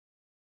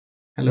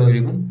Hello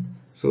everyone.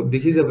 So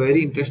this is a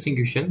very interesting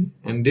question,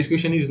 and this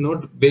question is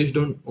not based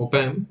on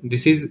OpAmp.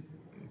 This is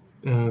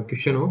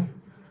question of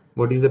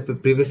what is the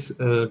previous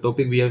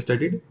topic we have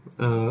studied,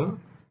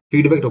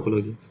 feedback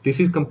topology. This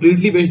is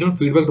completely based on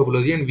feedback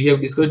topology, and we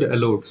have discussed a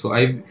lot. So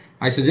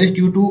I suggest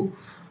you to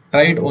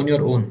try it on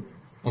your own.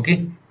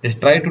 Okay, just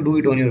try to do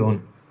it on your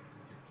own.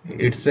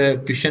 It's a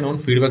question on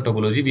feedback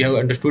topology. We have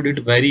understood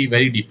it very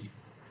deeply.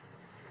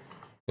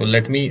 So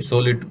let me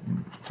solve it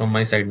from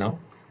my side now.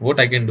 What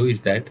I can do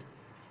is that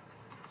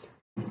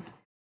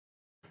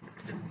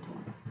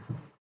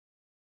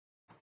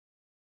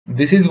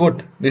this is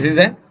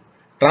a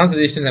trans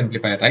resistance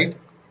amplifier, right?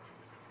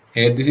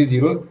 Here this is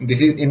zero,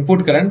 this is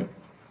input current,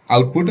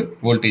 output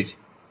voltage,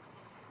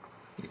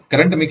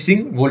 current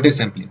mixing, voltage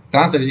sampling,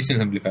 trans resistance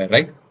amplifier,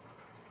 right?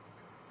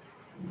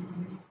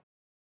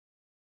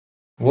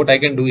 What I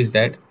can do is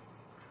that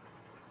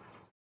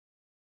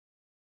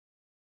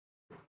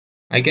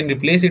I can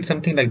replace it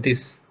something like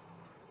this: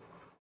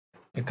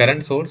 a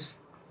current source,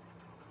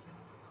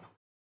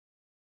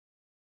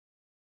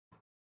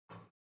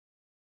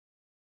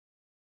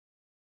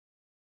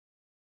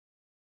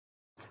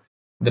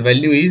 the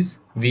value is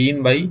V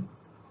in by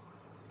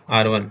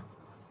R1,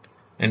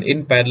 and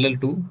in parallel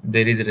to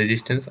there is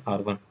resistance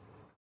R1,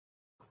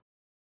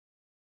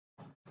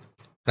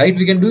 right?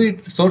 We can do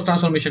it source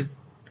transformation,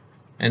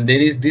 and there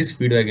is this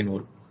feedback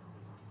involved.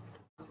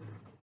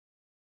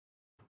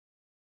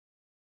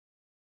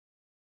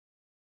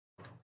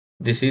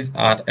 This is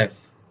RF.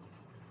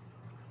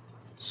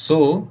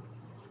 So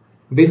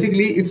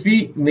basically, if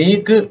we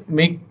make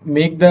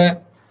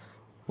the,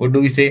 what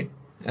do we say,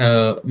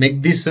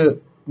 make this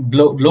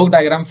block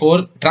diagram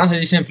for trans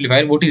resistance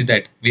amplifier. What is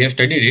that? We have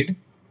studied it.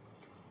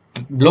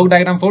 Block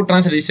diagram for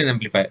trans resistance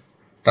amplifier.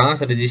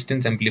 Trans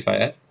resistance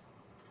amplifier.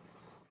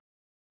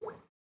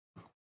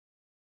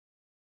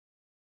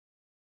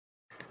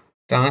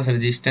 Trans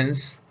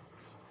resistance,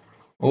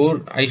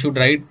 or I should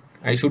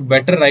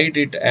better write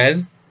it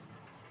as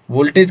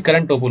voltage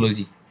current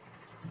topology.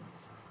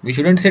 We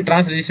shouldn't say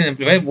trans resistance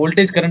amplifier.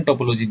 Voltage current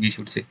topology, we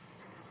should say.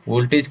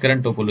 Voltage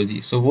current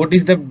topology. So what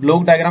is the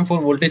block diagram for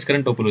voltage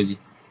current topology?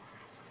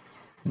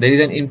 There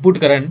is an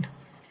input current,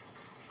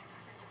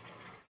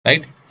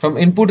 right? From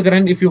input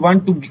current, if you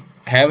want to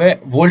have a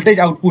voltage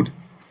output,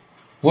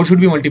 what should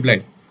be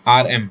multiplied?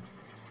 Rm,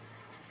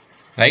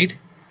 right?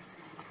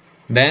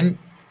 Then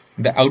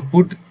the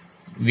output,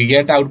 we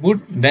get output.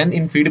 Then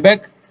in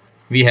feedback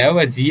we have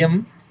a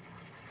gm,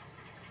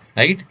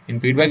 right? In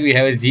feedback we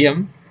have a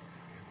gm,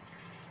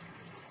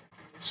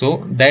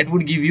 so that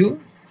would give you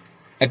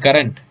a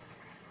current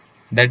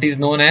that is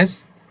known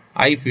as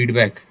I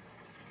feedback,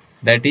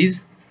 that is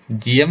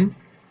gm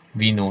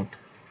v naught.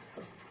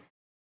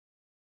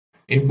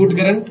 Input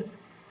current,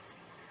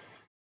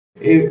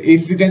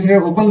 if you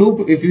consider open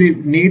loop, if we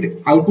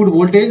need output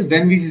voltage,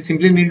 then we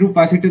simply need to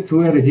pass it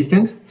through a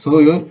resistance, so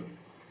your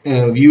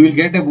you will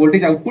get a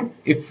voltage output.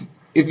 If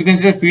you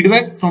consider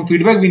feedback, from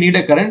feedback we need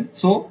a current,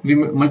 so we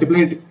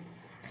multiply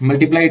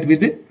it with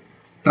the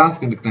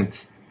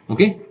transconductance.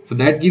 Okay, so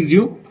that gives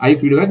you I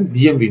feedback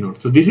gmv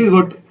naught. So this is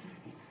what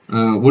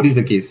is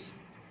the case.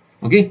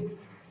 Okay,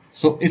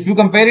 so if you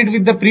compare it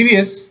with the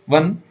previous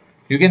one,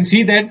 you can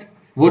see that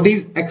what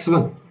is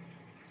x1,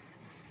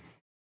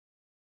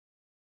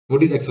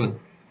 what is x1,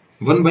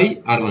 1 by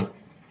r1,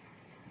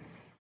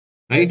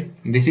 right?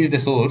 This is the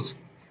source,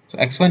 so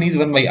x1 is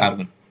 1 by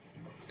r1.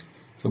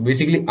 So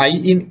basically I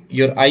in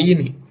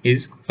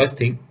is, first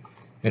thing,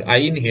 your I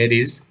in here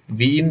is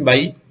v in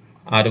by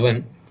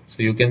r1,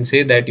 so you can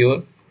say that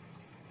your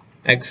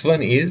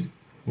x1 is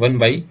 1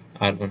 by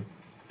r1,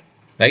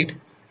 right?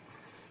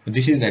 So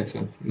this is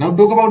x1. Now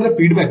talk about the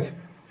feedback.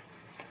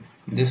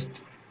 Just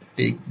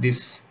take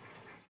this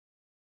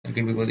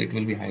circuit because it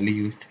will be highly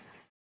used.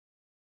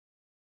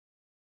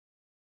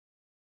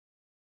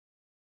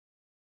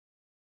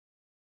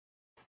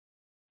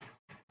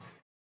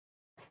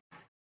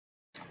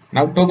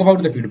 Now talk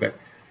about the feedback.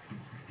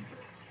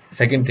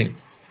 Second thing,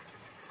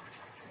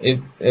 if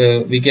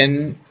we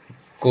can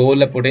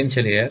call a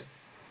potential here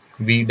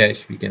v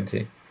dash, we can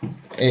say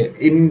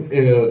in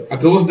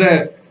across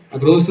the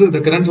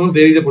current source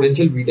there is a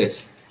potential v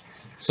dash.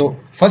 So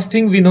first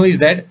thing we know is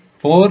that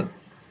for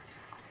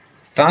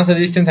trans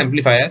resistance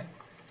amplifier,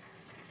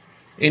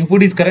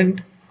 input is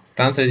current.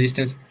 Trans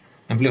resistance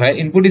amplifier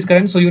input is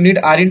current, so you need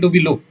Rin to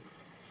be low.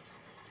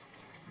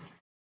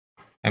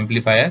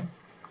 Amplifier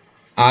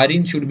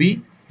Rin should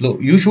be low.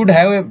 You should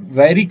have a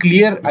very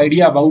clear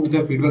idea about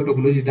the feedback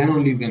topology, then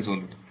only you can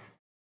solve it.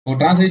 For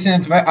trans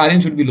resistance amplifier,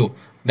 Rin should be low.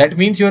 That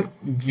means your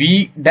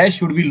V dash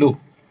should be low.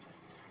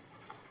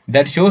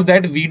 That shows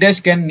that V dash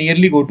can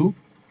nearly go to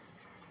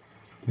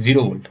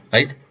 0 volt,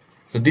 right?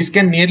 So this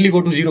can nearly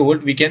go to 0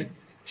 volt. We can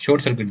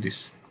short circuit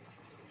this,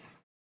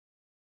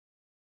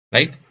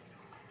 right?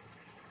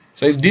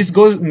 So if this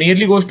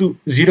nearly goes to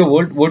 0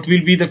 volt, what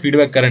will be the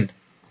feedback current?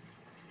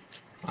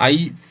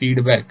 I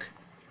feedback.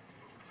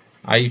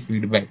 I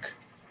feedback.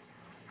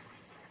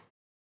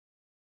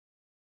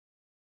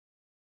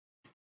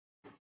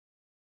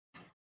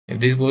 If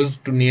this goes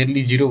to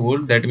nearly 0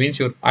 volt, that means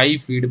your I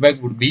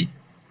feedback would be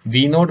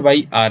V naught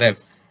by RF.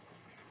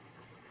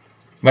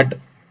 But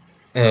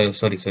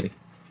sorry,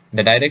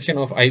 the direction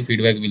of I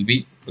feedback will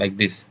be like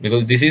this,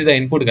 because this is the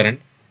input current,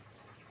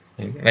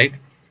 right?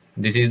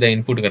 This is the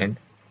input current,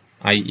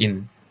 I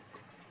in.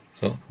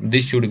 So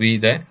this should be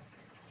the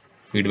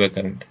feedback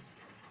current,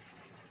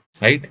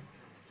 right?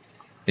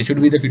 This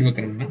should be the feedback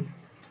current, no?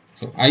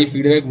 So I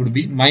feedback would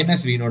be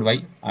minus V naught by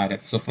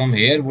RF. So from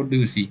here, what do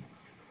you see?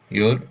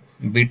 Your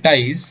beta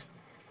is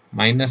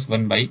minus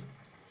 1 by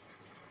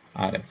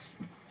RF.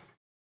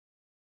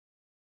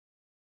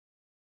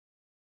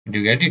 Do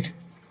you get it?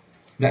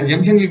 The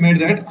assumption we made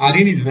that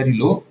Rin is very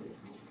low.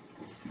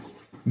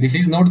 This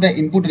is not the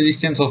input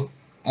resistance of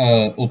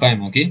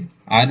OpAmp, okay?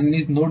 Rin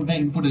is not the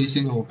input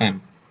resistance of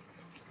OpAmp.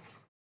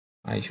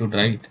 I should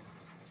write,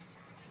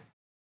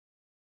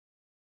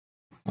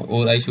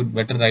 or I should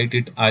better write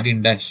it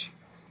Rin dash.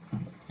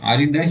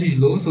 Rin dash is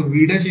low, so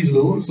V dash is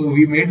low. So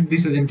we made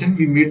this assumption,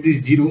 we made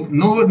this 0.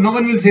 No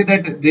one will say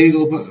that there is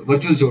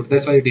virtual short,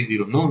 that's why it is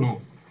 0.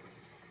 No.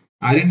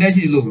 Rin dash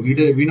is low,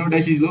 V naught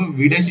dash is low,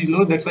 V dash is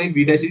low, that's why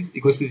V dash is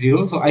equals to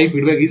 0. So I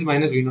feedback is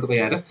minus V naught by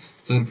RF.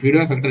 So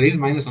feedback factor is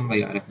minus 1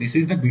 by RF. This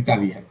is the beta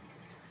we have.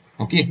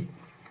 Okay.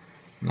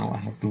 Now I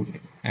have to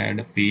add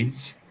a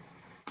page.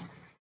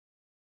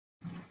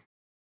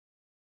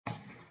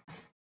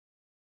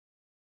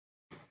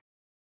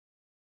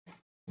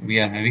 We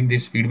are having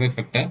this feedback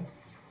factor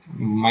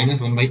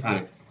minus 1 by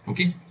RF.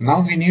 Okay.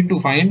 Now we need to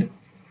find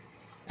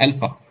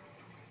alpha.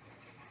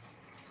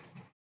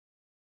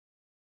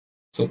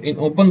 So in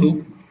open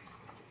loop,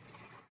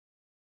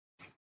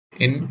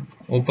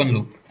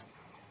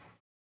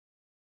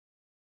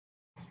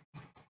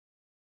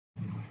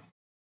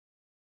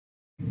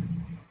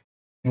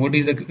 what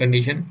is the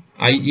condition?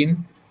 I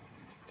in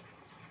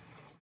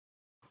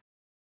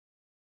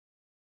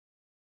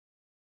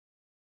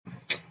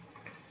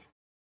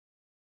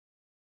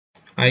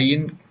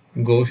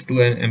goes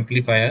to an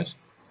amplifier,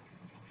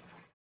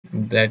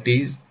 that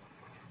is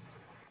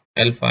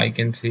alpha, I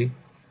can say.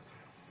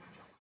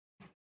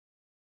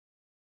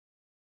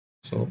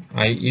 So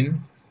I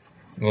in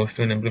goes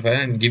to an amplifier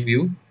and give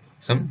you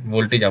some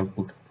voltage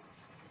output.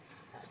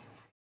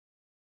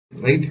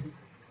 Right?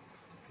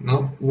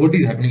 Now what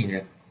is happening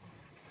here?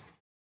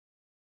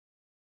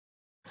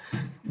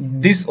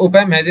 This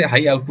OpAmp has a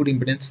high output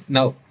impedance.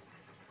 Now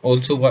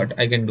also what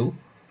I can do,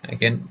 I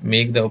can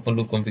make the open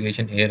loop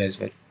configuration here as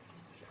well.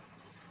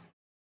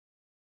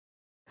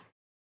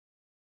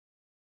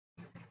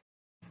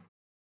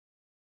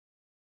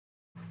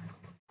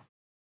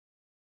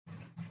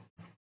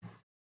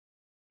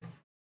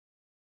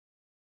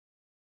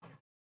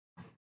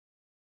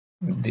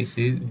 This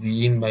is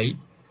V in by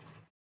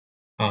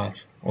R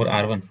or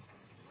R1,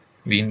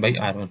 V in by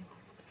R1,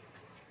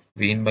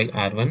 V in by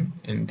R1,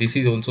 and this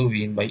is also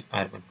V in by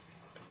R1.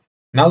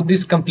 Now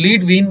this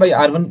complete V in by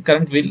R1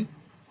 current will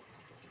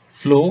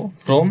flow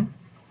from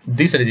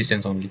this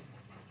resistance only,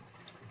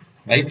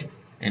 right?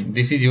 And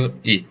this is your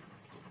A.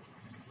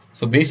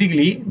 So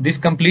basically this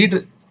complete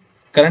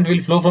current will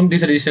flow from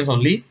this resistance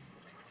only.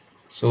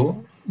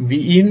 So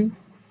V in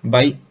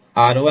by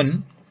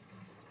R1,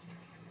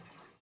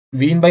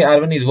 V in by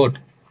R1 is what?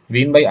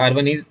 V in by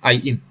R1 is I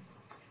in.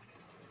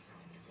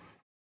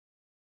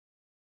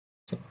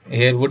 So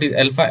here what is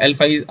alpha?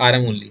 Alpha is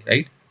Rm only,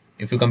 right?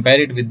 If you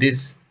compare it with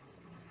this,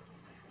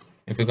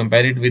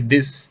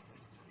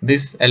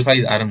 this alpha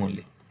is Rm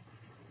only,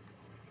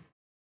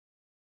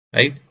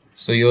 right?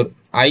 So your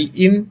I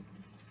in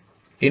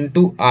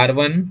into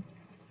R1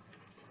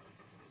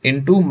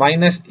 into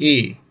minus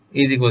A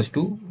is equals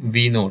to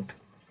V naught.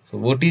 So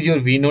what is your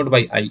V naught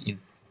by I in?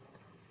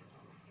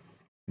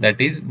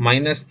 That is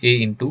minus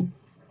A into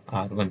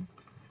R1.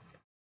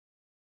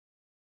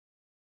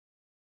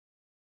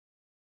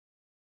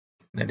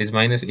 That is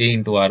minus A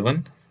into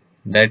R1.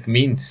 That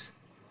means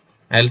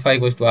alpha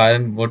equals to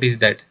Rn. What is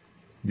that?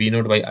 V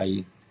naught by I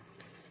in.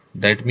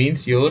 That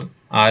means your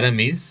Rm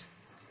is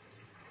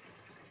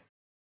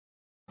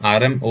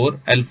Rm or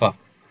alpha.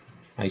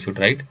 I should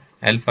write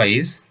alpha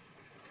is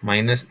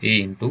minus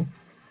A into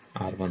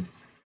R1.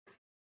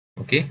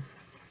 Okay.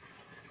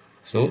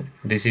 So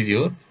this is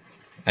your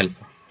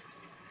alpha.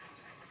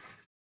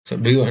 So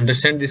do you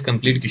understand this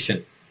complete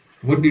question?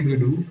 What did we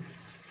do?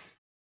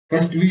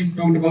 First we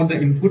talked about the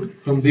input.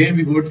 From there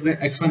we go to the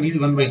x1 is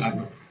 1 by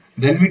r1.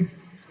 Then we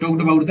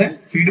talked about the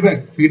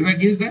feedback.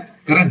 Feedback is the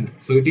current.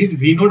 So it is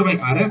V naught by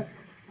RF.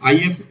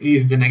 IF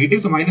is the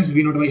negative. So minus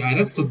V naught by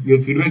RF. So your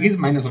feedback is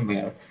minus 1 by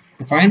RF.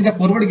 To find the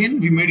forward gain,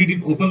 we made it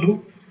in open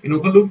loop. In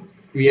open loop,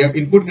 we have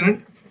input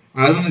current,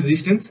 R1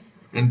 resistance,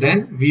 and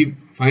then we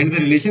find the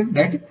relation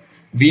that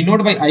V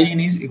naught by I in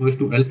is equals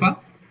to alpha.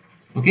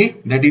 Okay,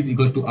 that is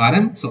equals to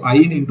Rm. So I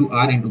in into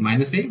R into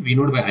minus A, V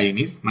naught by I in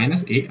is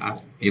minus A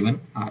R, A1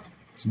 R.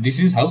 So this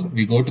is how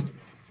we got the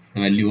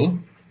value of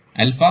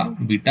alpha,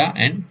 beta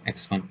and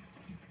x1.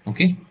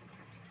 Okay,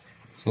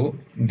 so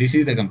this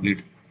is the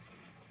complete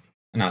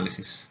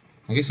analysis.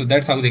 Okay, so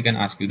that's how they can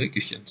ask you the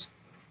questions.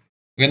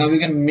 Where now you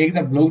can make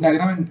the block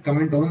diagram and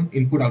comment on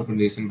input output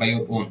relation by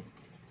your own.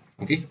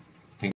 Okay.